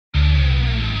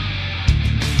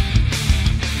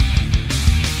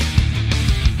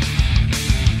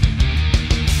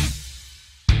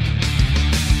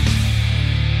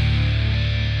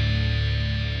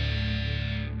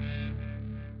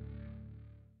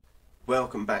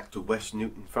welcome back to West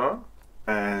Newton Farm,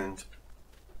 and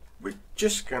we're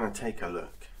just going to take a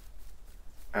look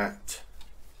at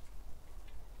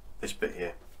this bit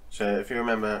here. So if you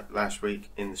remember last week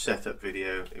in the setup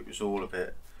video, it was all a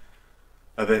bit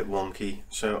wonky,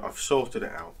 so I've sorted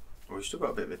it out. We've still got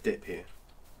a bit of a dip here,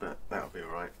 but that'll be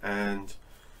alright. And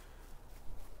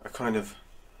I couldn't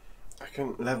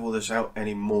level this out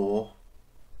anymore,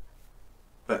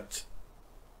 but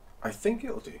I think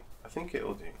it'll do.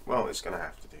 Well, it's going to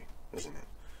have to do, isn't it?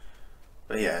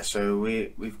 But yeah, so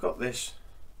we've got this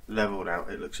leveled out.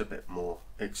 It looks a bit more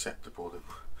acceptable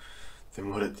than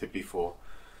what it did before.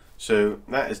 So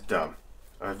that is done.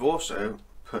 I've also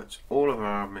put all of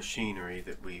our machinery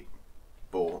that we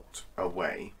bought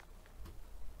away,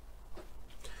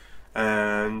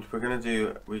 and we're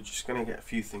just going to get a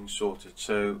few things sorted.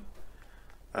 So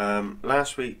in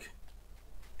last week's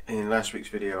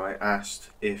video I asked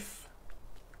if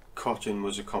cotton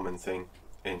was a common thing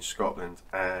in Scotland,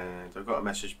 and I got a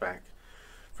message back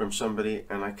from somebody,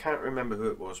 and I can't remember who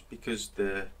it was because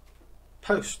the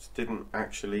post didn't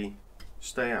actually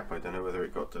stay up. I don't know whether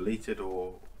it got deleted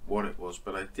or what it was,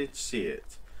 but I did see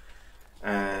it,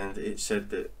 and it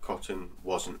said that cotton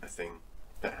wasn't a thing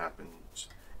that happens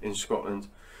in Scotland,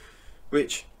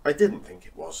 which I didn't think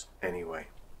it was anyway.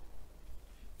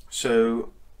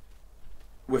 So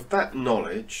with that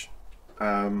knowledge,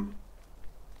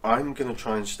 I'm going to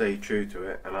try and stay true to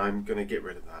it, and I'm going to get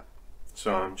rid of that.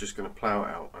 So I'm just going to plough it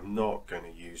out. I'm not going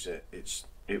to use it.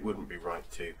 It wouldn't be right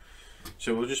to.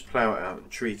 So we'll just plough it out and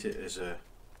treat it as a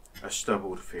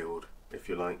stubbled field, if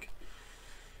you like.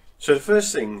 So the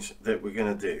first things that we're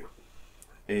going to do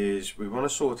is we want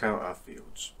to sort out our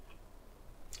fields.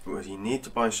 Well, you need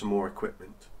to buy some more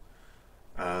equipment.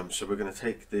 So we're going to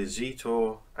take the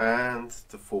Ceebur and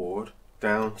the Ford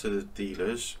down to the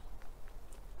dealers,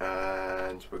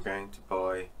 and we're going to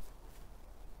buy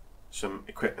some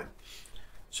equipment.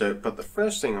 So, but the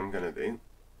first thing I'm going to do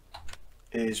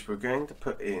is we're going to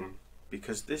put in,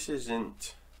 because this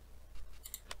isn't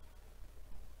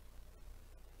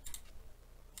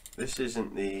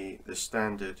the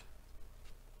standard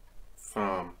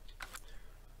farm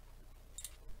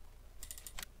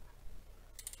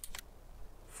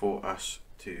for us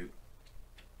to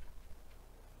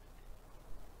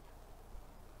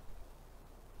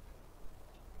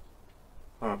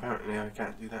well, apparently I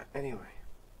can't do that anyway.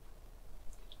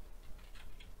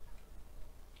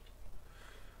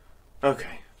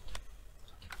 Okay,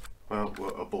 well,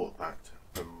 we'll abort that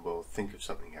and we'll think of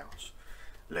something else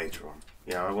later on.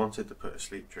 Yeah, I wanted to put a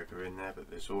sleep trigger in there, but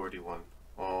there's already one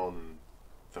on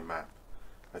the map.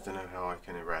 I don't know how I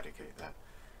can eradicate that,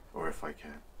 or if I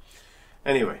can.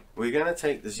 Anyway, we're going to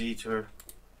take the Ceebur,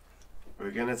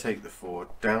 we're going to take the Ford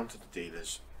down to the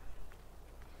dealers.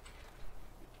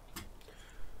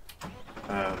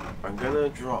 I'm going to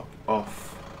drop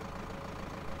off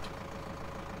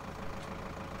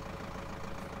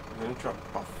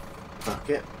a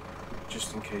bucket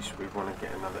just in case we want to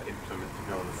get another implement to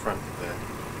go on the front of there.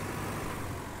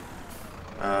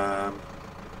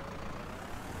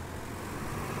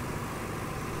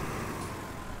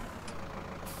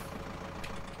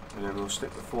 And then we'll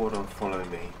stick the Ford on follow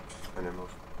me, and then we'll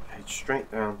head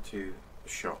straight down to the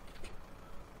shop.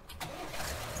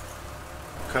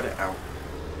 Cut it out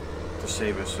to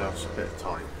save ourselves a bit of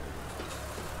time,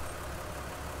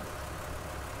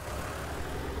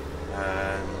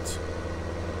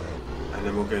 and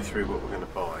then we'll go through what we're going to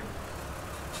buy.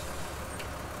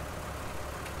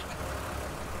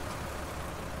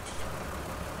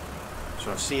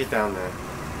 So I'll see you down there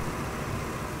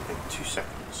in 2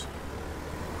 seconds.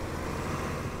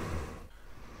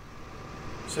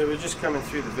 So we're just coming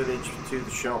through the village to the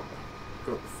shop.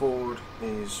 Got the Ford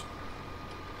is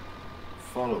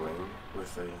following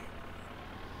with a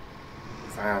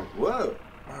van. Whoa!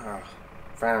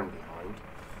 Van behind.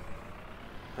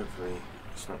 Hopefully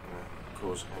it's not going to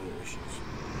cause any issues.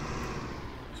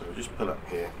 So we'll just pull up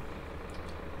here.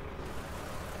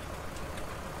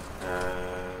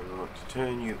 We want to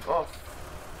turn you off.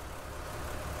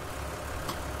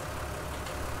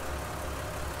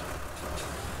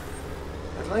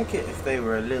 I'd like it if they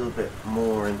were a little bit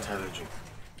more intelligent,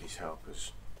 these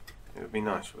helpers. It would be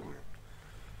nice, wouldn't it?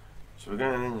 So we're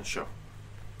going in the shop.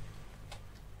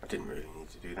 I didn't really need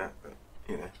to do that, but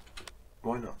you know,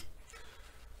 why not?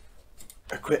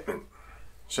 Equipment.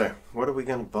 So what are we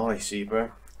going to buy,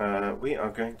 Ceebur? We are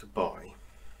going to buy,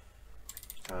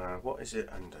 what is it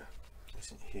under?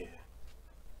 Is it here?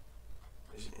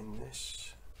 Is it in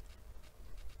this?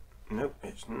 Nope,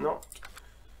 it's not.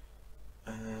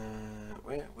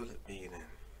 Where will it be then?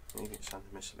 Maybe it's under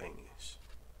miscellaneous.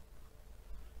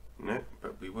 No,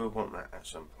 but we will want that at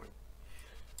some point.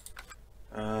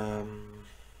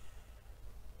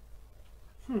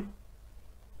 Who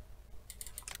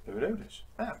would notice?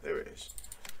 Ah, there it is.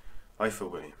 Eiffel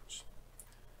Williams.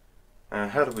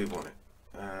 How do we want it?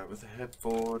 With the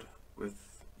headboard,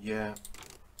 with, yeah,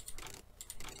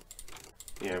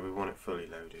 we want it fully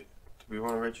loaded. Do we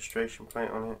want a registration plate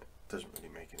on it? Doesn't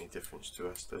really make any difference to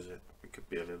us, does it? We could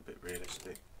be a little bit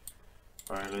realistic.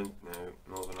 Ireland, no.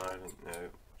 Northern Ireland, no.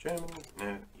 Germany,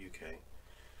 no. UK.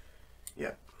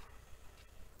 Yeah.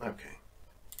 Okay.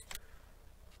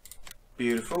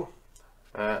 Beautiful.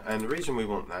 And the reason we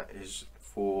want that is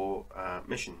for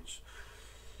missions.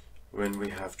 When we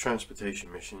have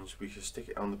transportation missions, we can stick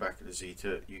it on the back of the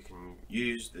Zeta. You can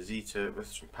use the Zeta with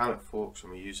some pallet forks,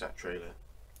 and we use that trailer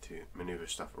to maneuver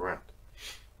stuff around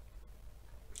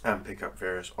and pick up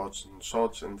various odds and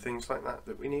sods and things like that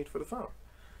that we need for the farm.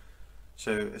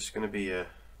 So it's going to be a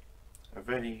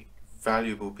very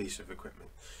valuable piece of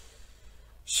equipment.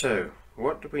 So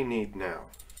what do we need now?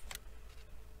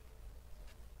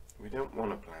 We don't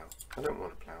want a plough. I don't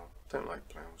want a plough. Don't like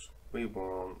ploughs. We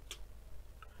want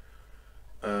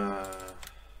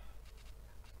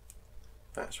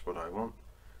that's what I want.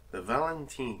 The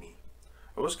Valentini.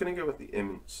 I was going to go with the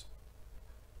Immense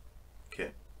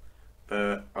kit,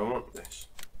 but I want this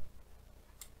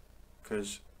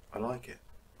because I like it.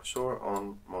 I saw it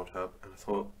on Mod Hub and I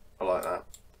thought, I like that.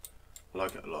 I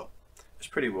like it a lot. It's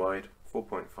pretty wide,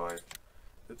 4.5.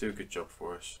 They do a good job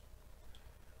for us.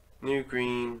 New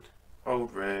green,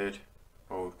 old red,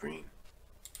 old green.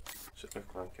 Does it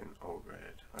look like an old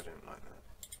red? I don't like that.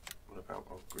 What about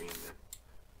old green then?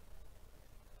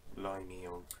 Limey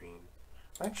old green.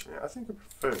 Actually, I think I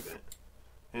prefer it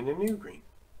in a new green.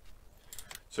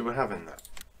 So we're having that.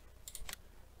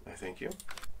 No, thank you.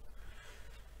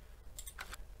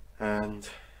 And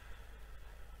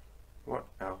what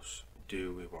else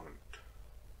do we want?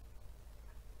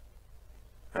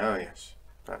 Oh yes,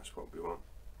 that's what we want.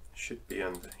 It should be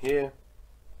under here.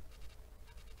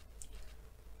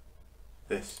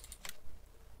 This.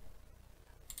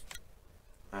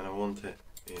 And I want it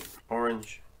in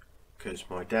orange because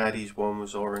my daddy's one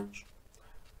was orange.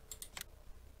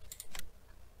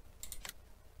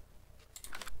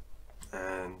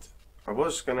 And I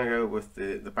was going to go with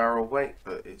the barrel weight,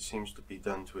 but it seems to be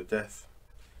done to a death.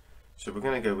 So we're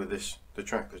going to go with this, the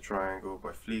Tractor Triangle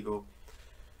by Flegel.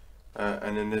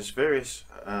 And then there's various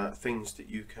things that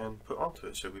you can put onto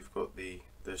it. So we've got the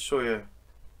Sawyer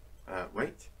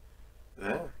weight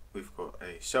there. We've got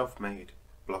a self-made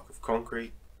block of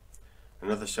concrete.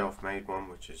 Another self-made one,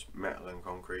 which is metal and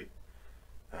concrete.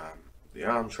 The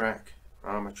armour track,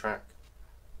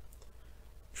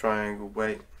 triangle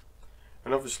weight.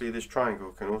 And obviously this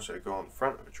triangle can also go on the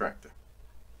front of a tractor.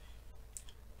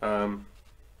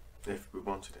 If we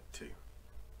wanted it to.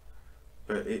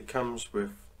 But it comes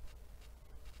with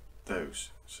those,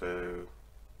 so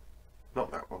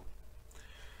not that one.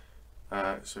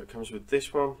 So it comes with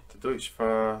this one, the Deutz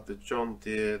Fahr, the John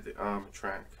Deere, the armour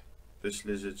track, this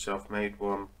Lizard self-made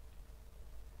one,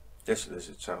 this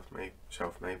Lizard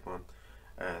self-made one,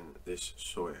 and this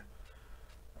Sawyer.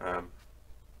 I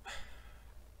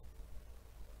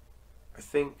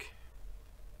think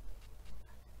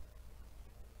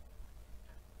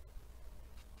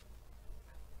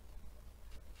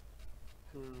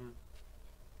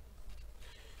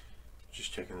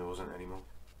just checking there wasn't any more.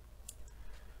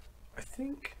 I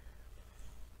think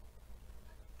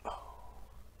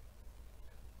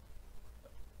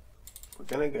we're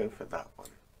gonna go for that one.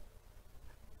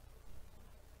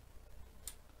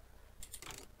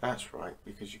 That's right,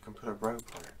 because you can put a rope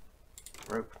on it.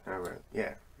 Rope, no rope.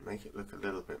 Yeah, make it look a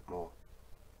little bit more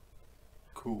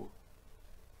cool.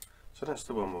 So that's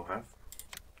the one we'll have.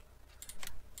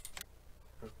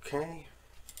 Okay.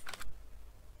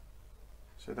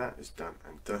 So that is done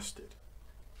and dusted.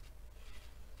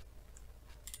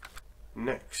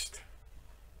 Next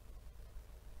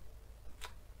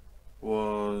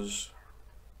was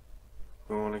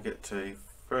we want to get a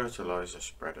fertilizer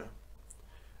spreader,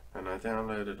 and I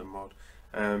downloaded a mod,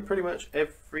 and pretty much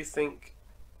everything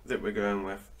that we're going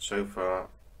with so far,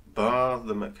 bar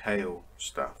the McHale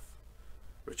stuff,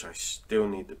 which I still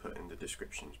need to put in the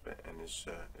descriptions bit, and as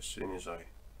soon as I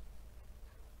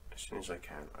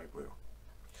can, I will.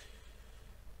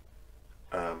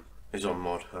 Is on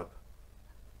Mod Hub,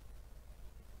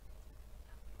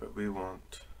 but we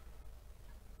want.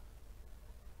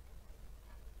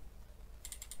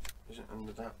 Is it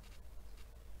under that?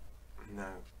 No.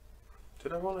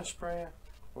 Did I want a sprayer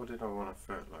or did I want a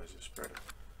fertilizer spreader?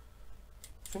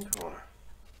 I think I want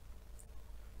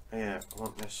a. Yeah, I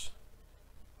want this.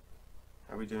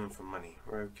 How are we doing for money?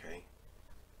 We're okay.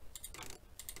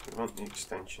 We want the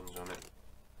extensions on it.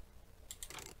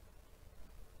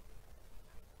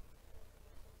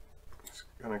 It's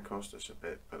going to cost us a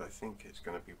bit, but I think it's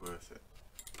going to be worth it.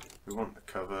 We want the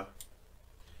cover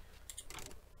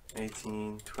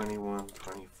 18, 21,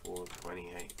 24,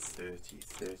 28, 30,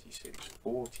 36,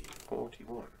 40,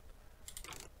 41.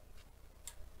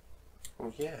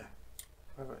 Well, yeah,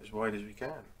 have it as wide as we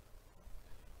can.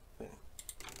 But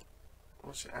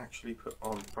what's it actually put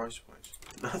on price-wise?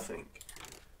 Nothing.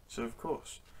 So of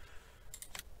course.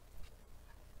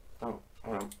 Oh,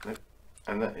 hold on. Nope.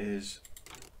 And that is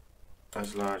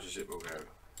as large as it will go.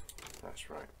 That's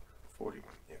right. 41.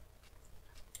 Yeah.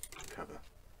 Cover.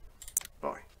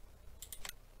 Buy.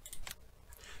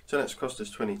 So that's cost us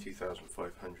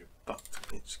 22,500, but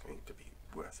it's going to be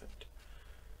worth it.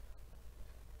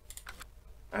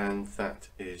 And that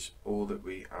is all that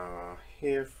we are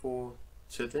here for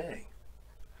today.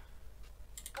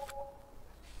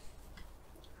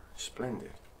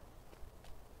 Splendid.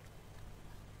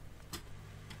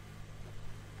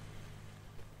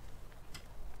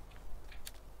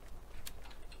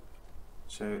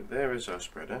 So there is our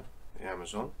spreader, the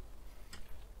Amazon.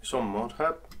 It's on Mod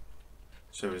Hub.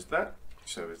 So is that,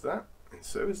 so is that, and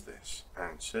so is this,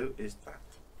 and so is that.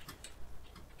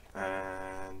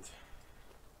 And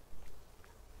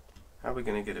how are we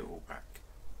going to get it all back?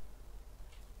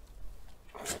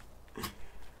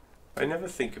 I never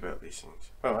think about these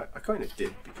things. Well, I kind of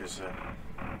did, because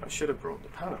I should have brought the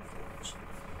pallet forwards.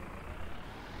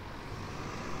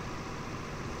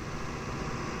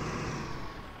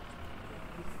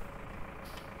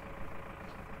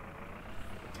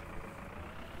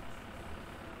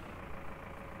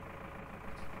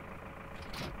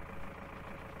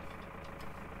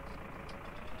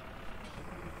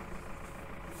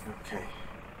 Okay,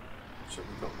 so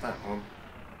we've got that one.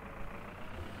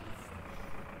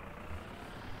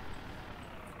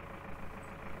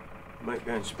 Might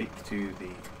go and speak to the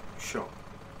shop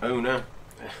owner,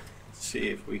 see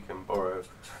if we can borrow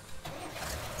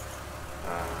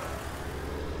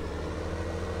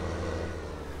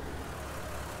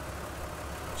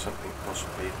something,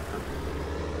 possibly to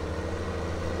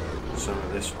put some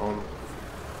of this on.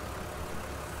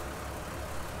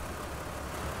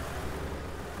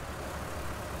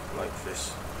 Like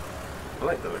this. I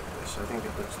like the look of this. I think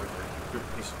it looks like a good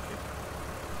piece of kit.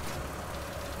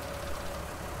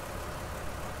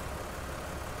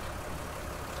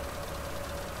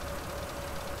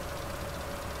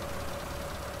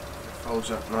 It folds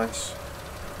up nice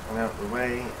and out the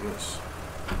way, and it's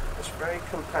very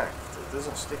compact. It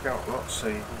doesn't stick out lots, so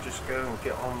you can just go and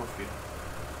get on with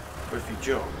your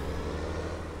job.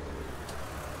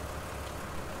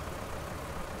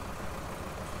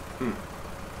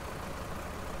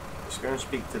 Let's go and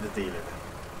speak to the dealer then.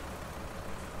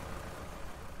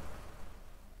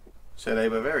 So they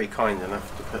were very kind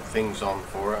enough to put things on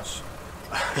for us.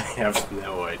 I have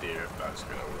no idea if that's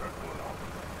going to work or not.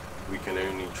 We can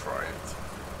only try it.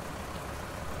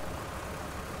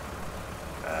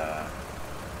 Yeah,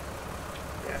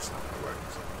 it's not going to work.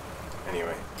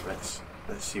 Anyway, let's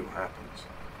see what happens.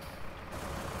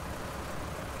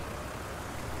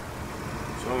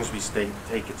 As long as we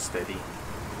take it steady,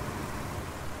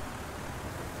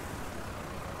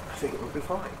 I think it will be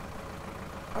fine.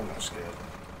 I'm not scared.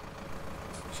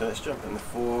 So let's jump in the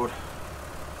Ford.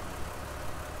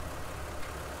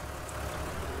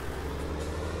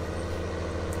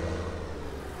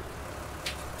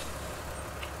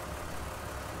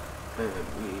 And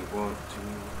we want to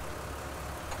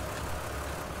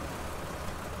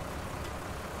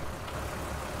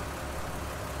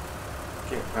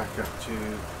get back up to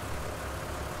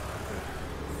the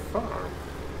farm.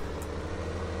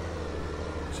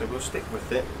 So we'll stick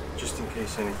with it just in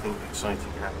case anything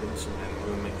exciting happens, and then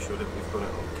we'll make sure that we've got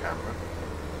it on camera.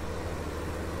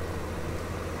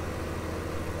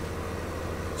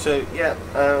 So yeah,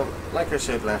 like I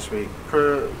said last week,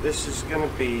 this is going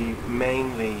to be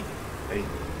mainly a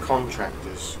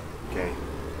contractor's game.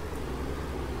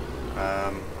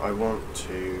 I want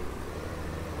to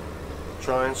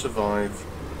try and survive,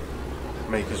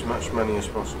 make as much money as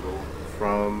possible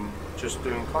from just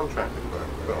doing contracting work,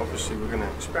 but obviously we're going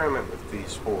to experiment with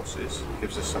these horses. It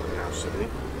gives us something else to do,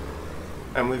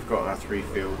 and we've got our 3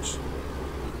 fields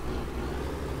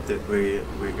that we're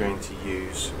going to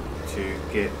use to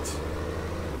get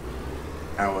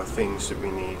our things that we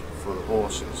need for the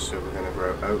horses. So we're going to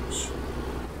grow oats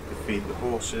to feed the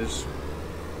horses,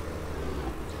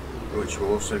 which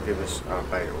will also give us our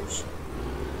bales.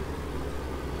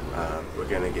 We're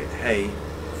going to get hay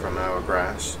from our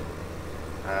grass,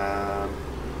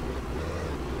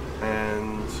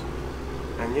 and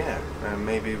yeah,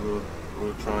 maybe we'll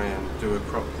we'll try and do a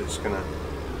crop that's going to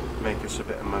make us a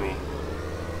bit of money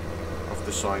off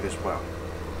the side as well.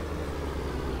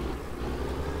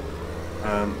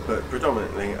 But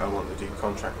predominantly I want to do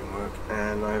contracting work,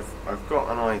 and I've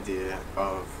got an idea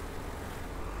of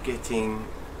getting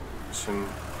some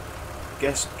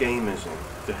guest gamers in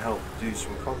to help do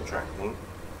some contracting.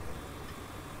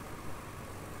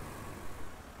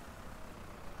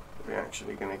 We're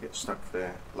actually going to get stuck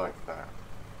there like that.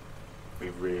 We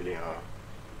really are.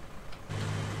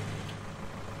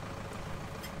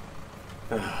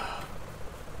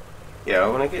 Yeah, I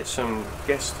want to get some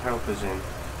guest helpers in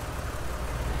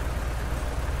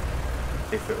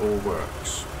if it all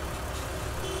works.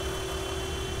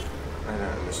 I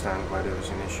don't understand why there was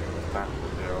an issue with that,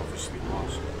 but there obviously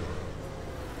was.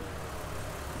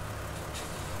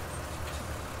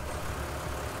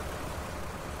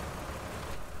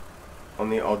 On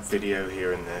the odd video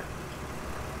here and there.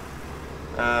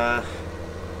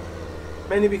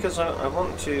 Mainly because I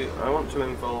want to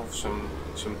involve some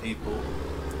people,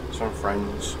 some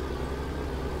friends,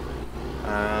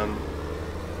 and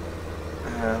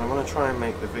I want to try and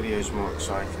make the videos more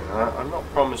exciting. I'm not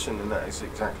promising that is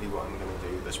exactly what I'm going to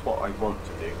do. That's what I want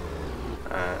to do,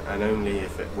 and only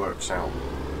if it works out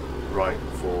right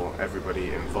for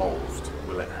everybody involved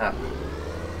will it happen.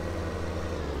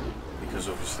 Because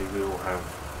obviously we all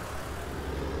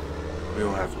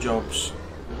have jobs,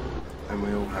 and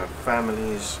we all have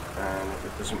families, and if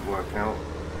it doesn't work out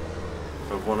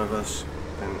for one of us,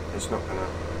 then it's not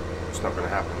gonna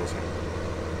happen, is it?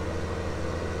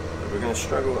 But we're gonna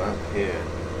struggle up here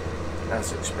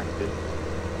as expected,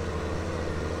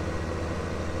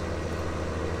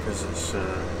 because it's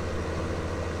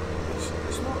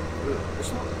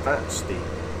not that steep.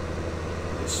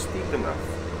 It's steep enough,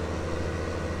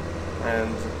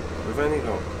 and we've only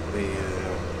got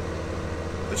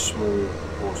the small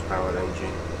horsepower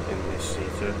engine in this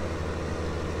Ceebur,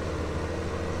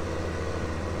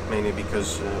 mainly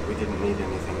because we didn't need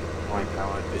anything high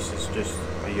powered. This is just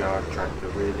a yard tractor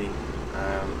really,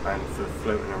 and for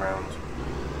floating around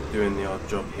doing the odd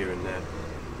job here and there.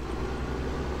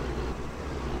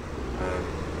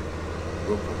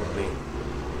 We'll probably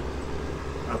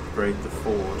upgrade the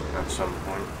Ford at some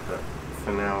point, but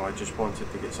for now I just wanted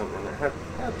to get something that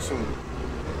had some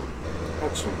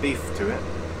beef to it,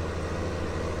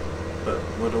 but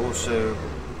would also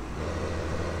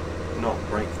not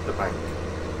break the bank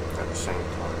at the same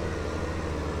time.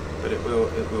 But it will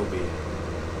be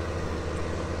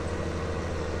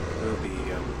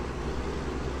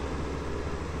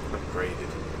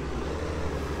upgraded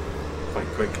quite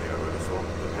quickly, I would have thought.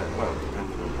 Well,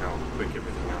 depending on how quick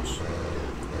everything else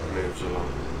moves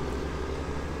along.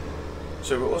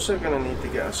 So we're also going to need to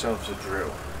get ourselves a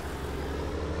drill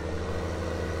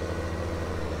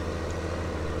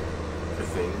for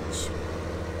things.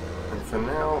 And for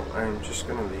now, I'm just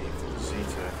going to leave the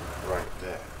Ceebur right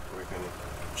there. We're going to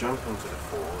jump into the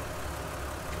Ford,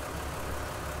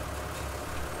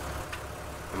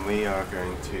 and we are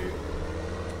going to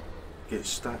get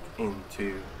stuck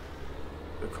into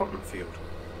the cotton field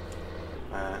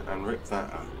and rip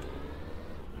that up.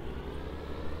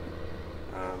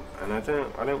 And I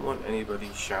don't want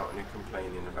anybody shouting and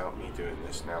complaining about me doing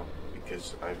this now,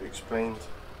 because I've explained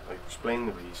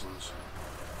the reasons.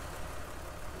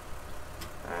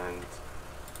 And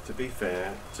to be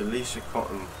fair, to lease a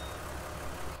cotton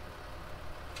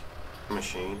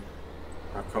machine,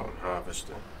 a cotton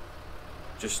harvester,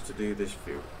 just to do this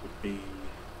field would be,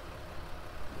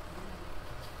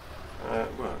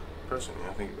 well, personally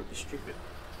I think it would be stupid.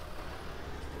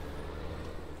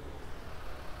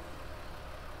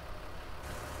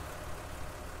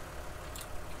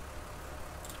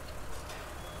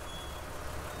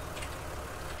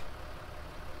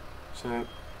 So,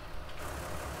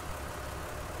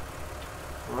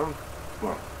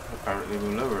 well, apparently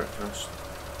we'll lower it first.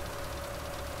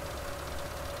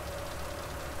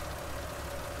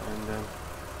 And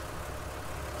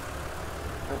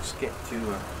let's get to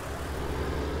a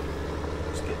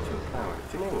plough.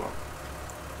 Do you know what?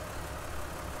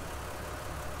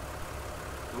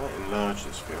 I might enlarge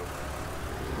this field.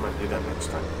 I might do that next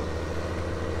time.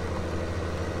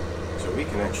 So we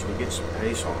can actually get some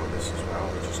pace on with this as well,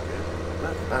 which is good.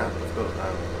 Look at that, we've got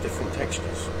different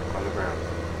textures on the ground.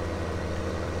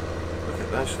 Look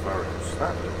at those furrows,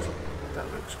 that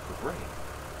looks great.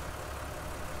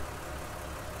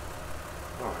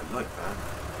 Oh, I like that.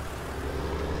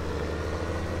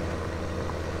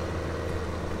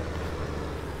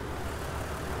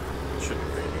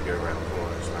 Shouldn't really go around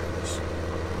corners like this.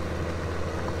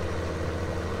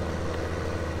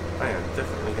 I am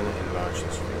definitely going to enlarge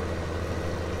this field.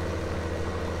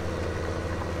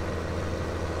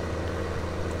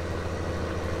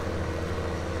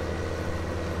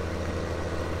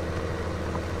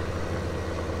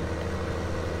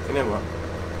 you know what?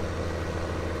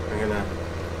 I'm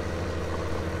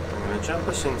gonna jump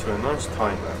us into a nice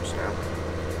time lapse now.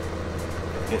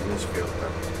 Getting this field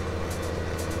done.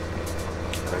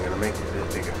 And I'm gonna make it a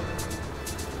bit bigger.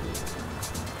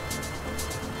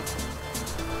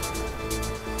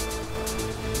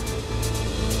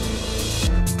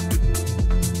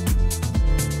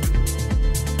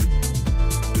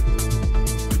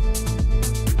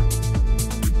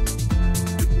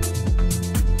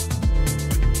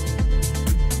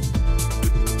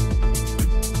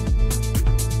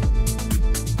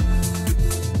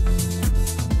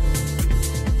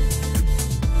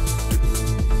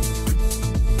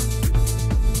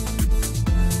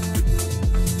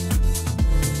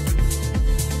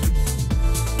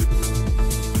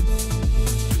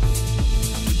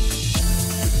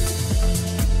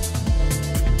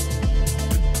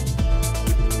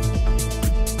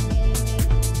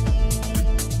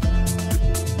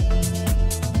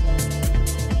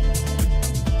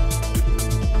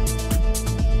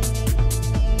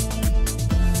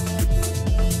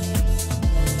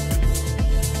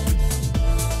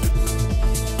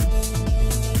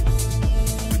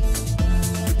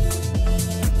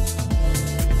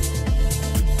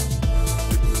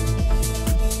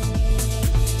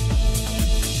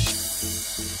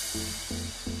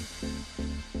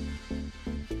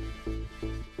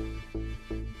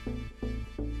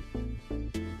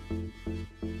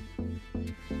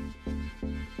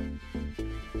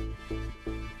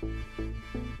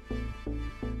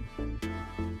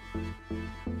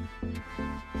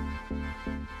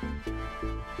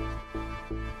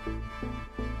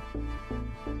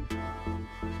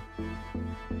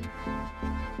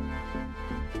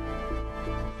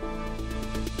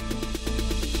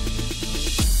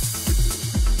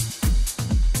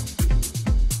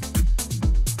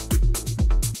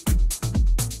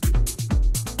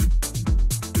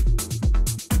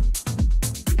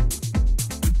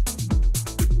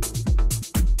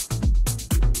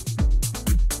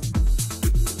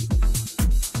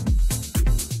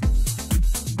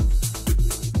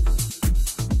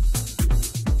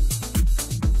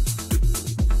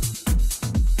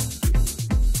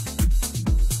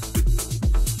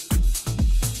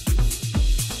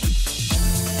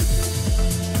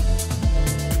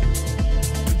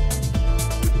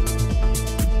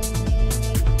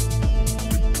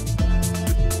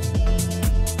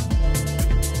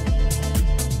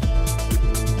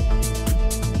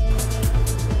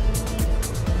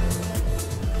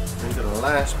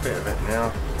 Last bit of it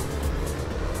now.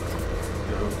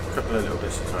 A couple of little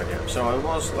bits to tidy up. So I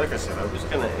was, like I said, I was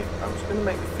gonna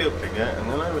make the field bigger, and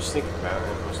then I was thinking about it.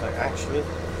 And I was like, actually,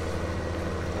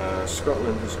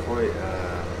 Scotland is quite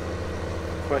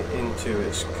into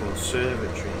its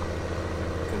conservatory,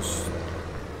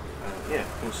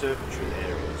 conservatory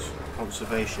areas,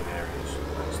 conservation areas.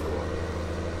 That's the one.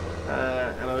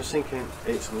 And I was thinking,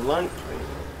 it's likely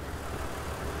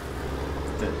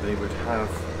that they would have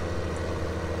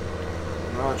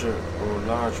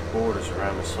large borders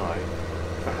around the side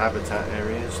for habitat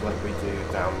areas like we do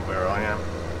down where I'm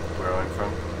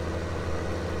from.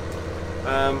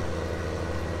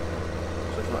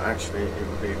 So I thought actually it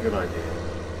would be a good idea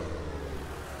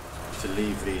to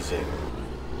leave these in.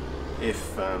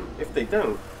 If they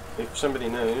don't, if somebody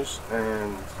knows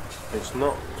and it's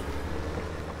not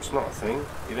a thing,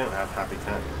 you don't have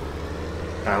habitat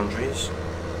boundaries,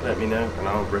 let me know and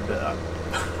I'll rip it up.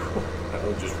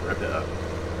 I'll just rip it up.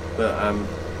 But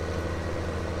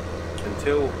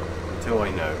until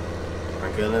I know,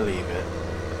 I'm gonna leave it.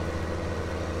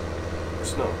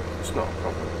 It's not a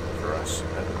problem for us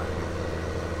at the moment.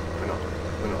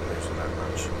 We're not losing that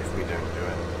much if we don't do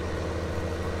it.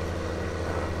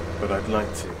 But I'd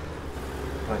like to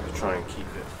try and keep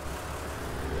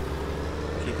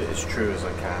it as true as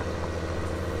I can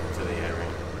to the area.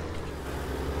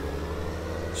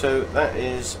 So that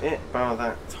is it, bar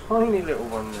that tiny little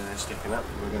one there sticking up.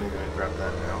 We're going to go and grab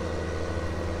that now.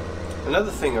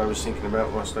 Another thing I was thinking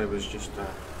about whilst I was just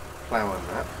ploughing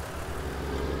that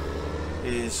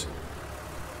is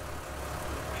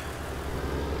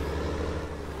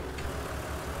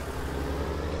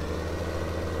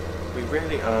we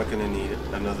really are going to need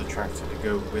another tractor to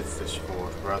go with this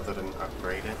Ford rather than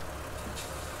upgrade it.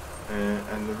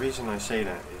 And the reason I say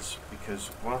that is because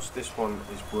whilst this one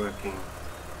is working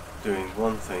doing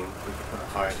one thing, we can put a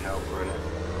hired helper in it,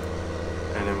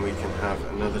 and then we can have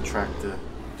another tractor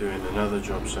doing another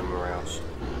job somewhere else.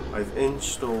 I've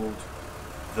installed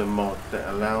the mod that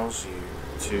allows you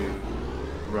to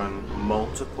run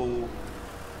multiple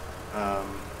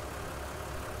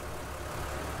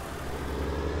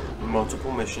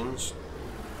missions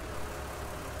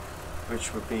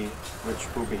which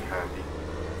will be handy,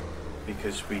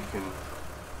 because we can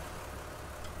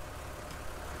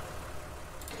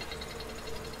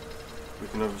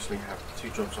obviously have 2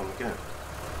 jobs on the go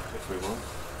if we want.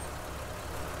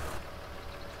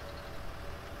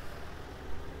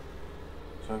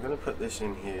 So I'm going to put this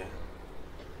in here.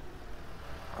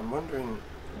 I'm wondering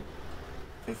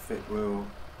if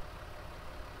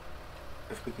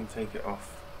we can take it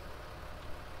off.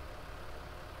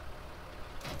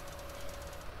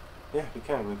 Yeah, we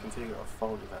can take it off,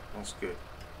 fold that, that's good.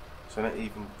 So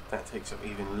that takes up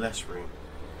even less room.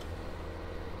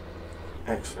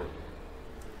 Excellent.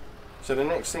 So the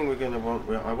next thing we're going to want,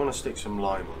 I want to stick some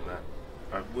lime on that.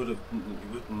 You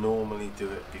would normally do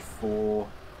it before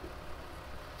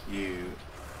you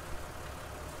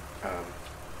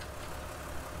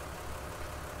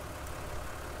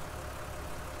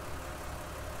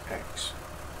X.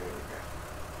 There we go.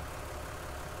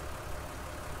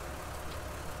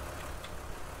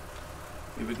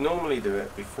 You would normally do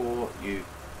it before you.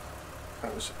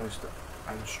 That was supposed to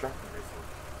unstrap everything.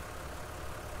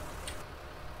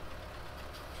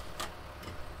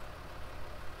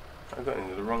 I got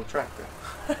into the wrong track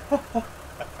there.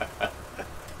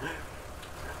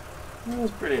 That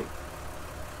was brilliant.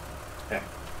 Yeah.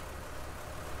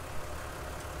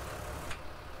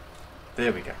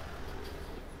 There we go.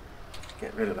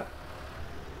 Get rid of that.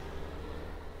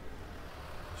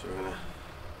 So we're gonna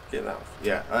get that off.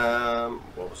 Yeah.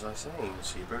 What was I saying?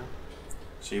 Ceebur.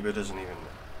 Ceebur doesn't even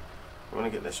know. I want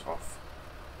to get this off.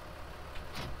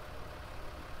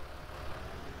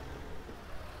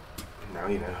 Now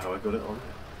you know how I got it on.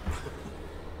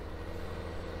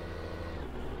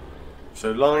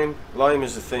 So lime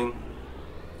is the thing.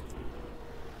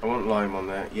 I want lime on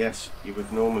there. Yes, you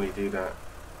would normally do that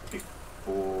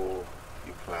before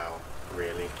you plough,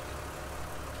 really.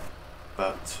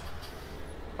 But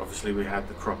obviously we had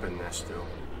the crop in there still,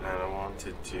 and I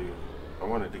wanted to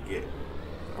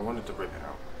rip it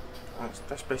out.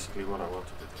 That's basically what I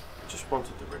wanted to do. I just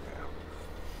wanted to rip it out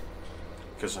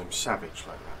because I'm savage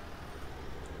like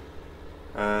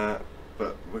that.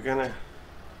 But we're gonna.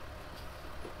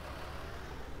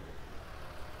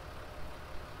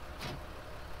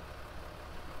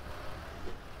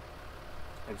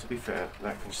 And to be fair,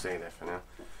 that can stay there for now.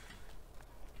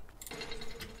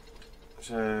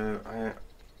 So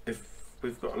if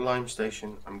we've got a lime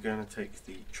station, I'm going to take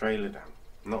the trailer down.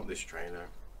 Not this trailer.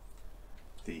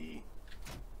 The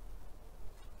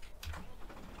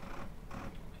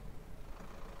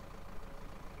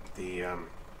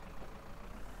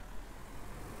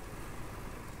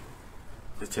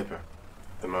tipper,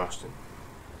 the Marston,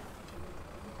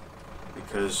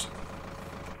 because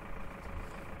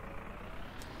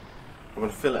I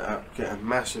want to fill it up, get a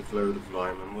massive load of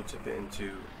lime, and we'll tip it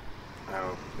into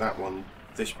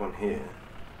this one here,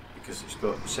 because it's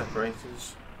got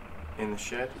separators in the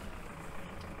shed,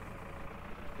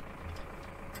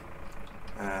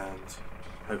 and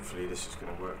hopefully this is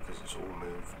going to work because it's all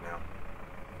moved now.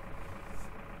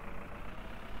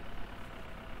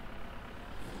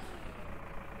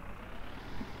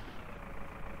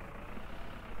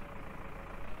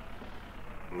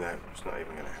 No, it's not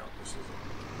even going to help us, is it?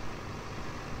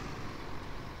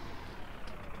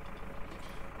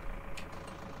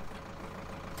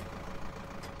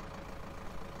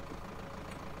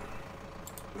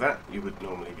 That you would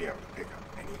normally be able to pick up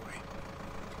anyway.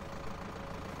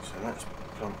 So let's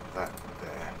plump that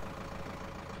there.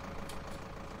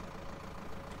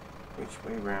 Which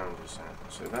way round is that?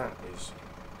 So that is,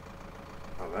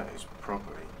 oh, that is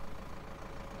properly,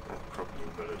 that properly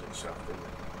bullet itself, didn't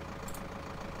it?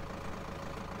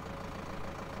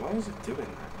 Why is it doing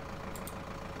that?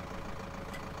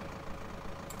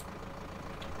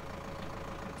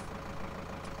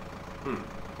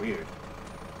 Weird.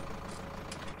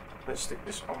 Let's stick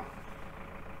this on.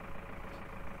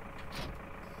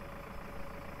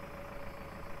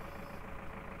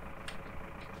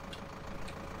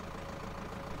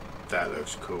 That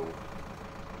looks cool.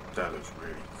 That looks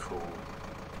really cool.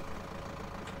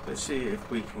 Let's see if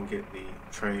we can get the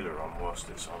trailer on whilst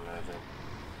it's on there then.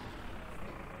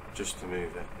 Just to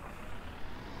move it.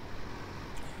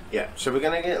 Yeah, so we're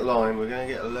going to get lime. We're going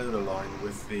to get a load of lime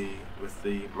with the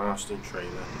Marston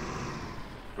trailer.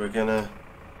 We're going to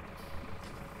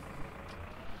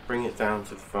bring it down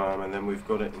to the farm, and then we've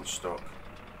got it in stock.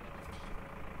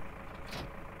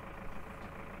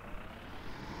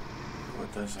 What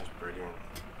it does, that's brilliant.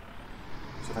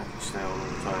 So that can stay on all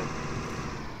the time.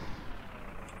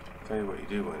 Tell you what you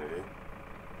do want to do.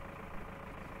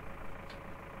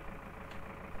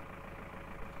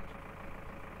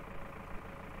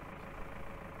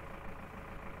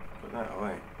 Put that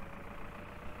away.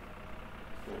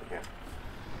 There we go.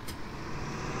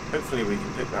 Hopefully we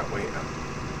can pick that weight up.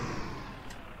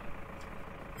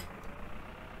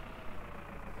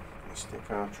 We'll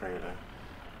stick our trailer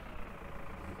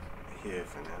here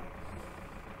for now.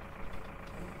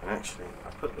 And actually, I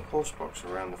put the horse box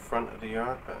around the front of the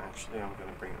yard, but actually I'm going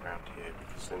to bring it around here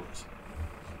because then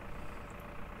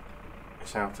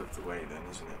it's out of the way then,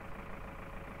 isn't it?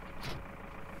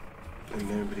 And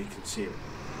nobody can see it.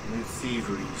 No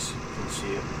thieveries can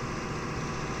see it.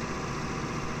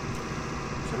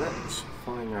 So let's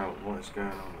find out what is going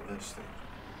on with this thing.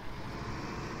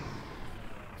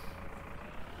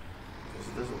 Because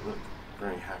it doesn't look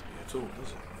very happy at all,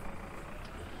 does it?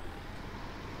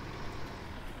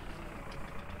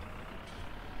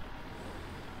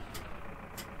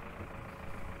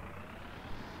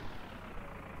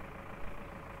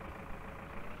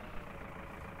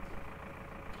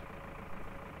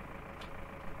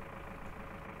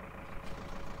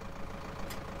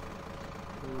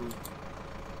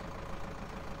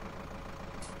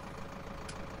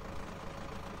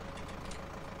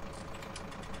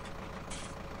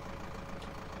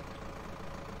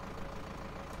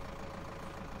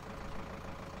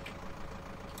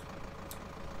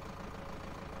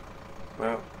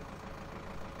 Well,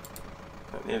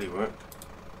 that nearly worked.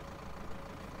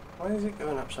 Why is it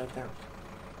going upside down?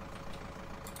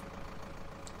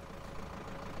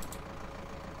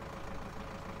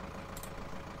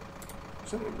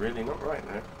 Something really not right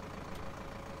there.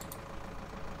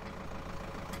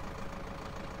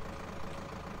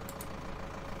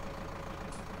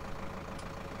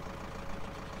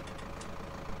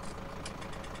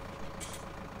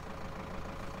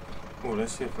 Oh,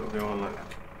 let's see if it'll go on like that.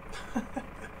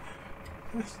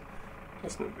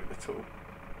 That's not good at all.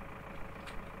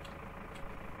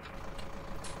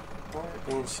 Why are you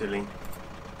being silly?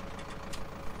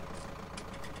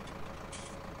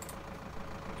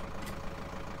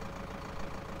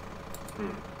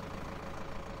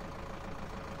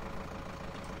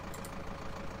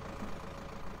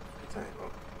 I tell you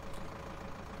what,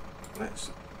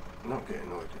 let's not get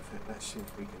annoyed with it. Let's see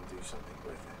if we can do something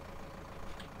with it.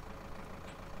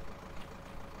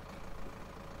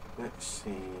 Let's see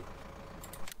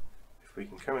if we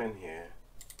can come in here,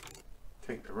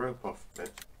 take the rope off a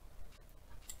bit.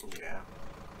 Yeah.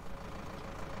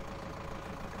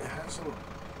 It hasn't.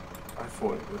 I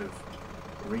thought it would have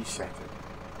reset it.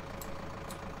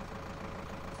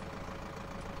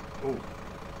 Oh.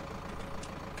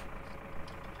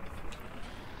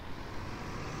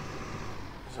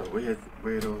 It's a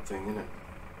weird old thing, isn't it?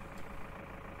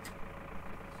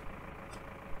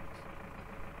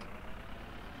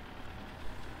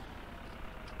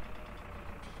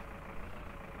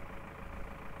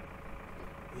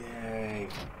 Yay.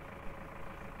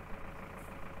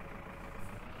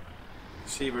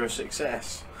 Ceebur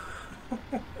success.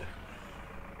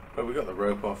 But we got the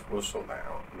rope off, we'll sort that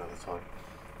out another time.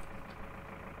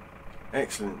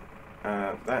 Excellent.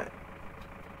 That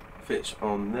fits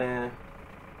on there.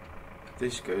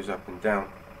 This goes up and down,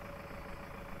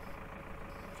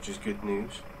 which is good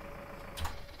news.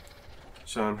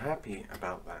 So I'm happy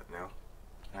about that now,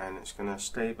 and it's going to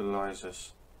stabilise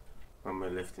us when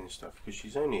we're lifting stuff, because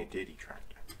she's only a diddy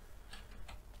tractor.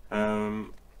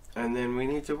 And then we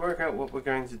need to work out what we're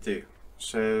going to do.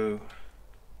 So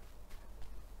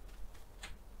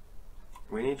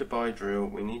we need to buy drill,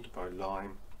 we need to buy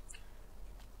lime.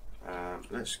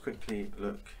 Let's quickly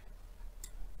look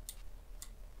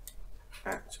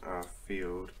at our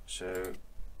field. So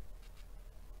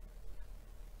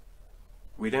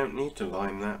we don't need to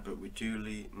lime that, but we do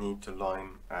need to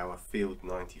lime our field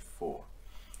 94.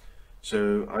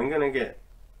 So I'm going to get,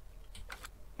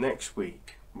 next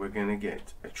week we're going to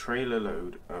get a trailer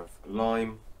load of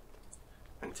lime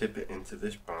and tip it into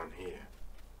this barn here,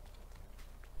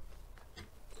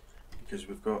 because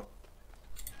we've got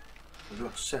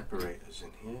separators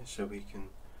in here, so we can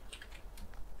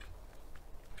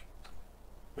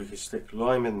stick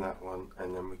lime in that one,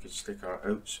 and then we could stick our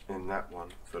oats in that one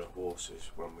for the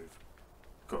horses when we've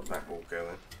got that all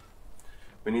going.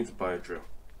 We need to buy a drill,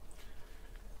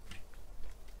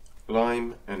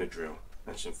 lime and a drill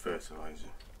and some fertilizer,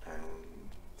 and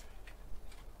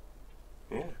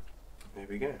yeah, there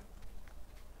we go.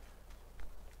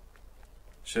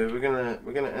 So we're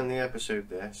gonna end the episode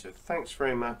there. So thanks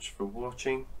very much for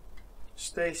watching.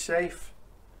 Stay safe,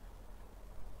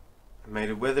 and may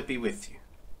the weather be with you.